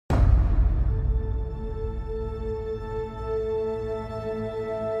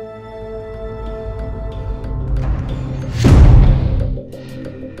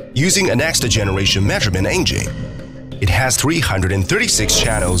using a next-generation measurement engine. It has 336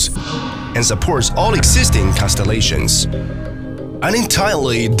 channels and supports all existing constellations. An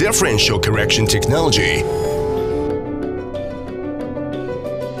entirely differential correction technology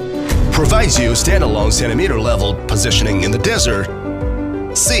provides you standalone centimeter-level positioning in the desert,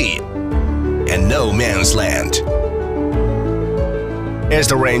 sea, and no man's land. Is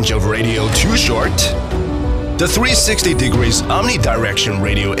the range of radio too short? The 360 degrees omnidirection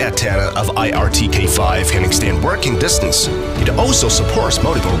radio antenna of iRTK5 can extend working distance. It also supports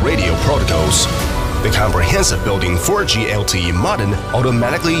multiple radio protocols. The comprehensive built-in 4G LTE modem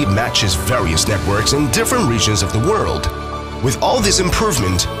automatically matches various networks in different regions of the world. With all this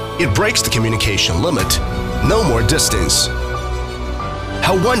improvement, it breaks the communication limit. No more distance.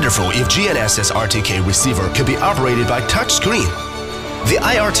 How wonderful if GNSS RTK receiver could be operated by touchscreen. The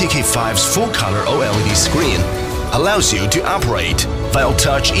iRTK5's full-color OLED screen allows you to operate while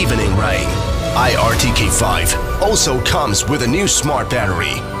touch even in rain. iRTK5 also comes with a new smart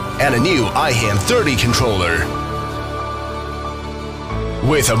battery and a new iHand30 controller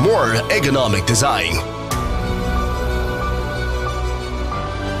with a more ergonomic design.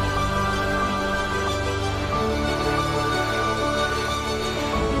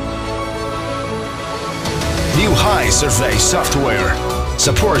 New high survey software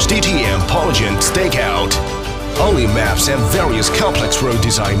supports DTM polygon stakeout, only maps and various complex road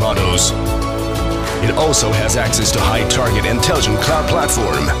design models. It also has access to high target intelligent cloud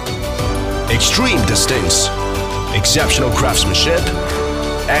platform, extreme distance, exceptional craftsmanship,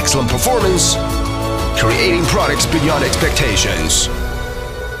 excellent performance, creating products beyond expectations.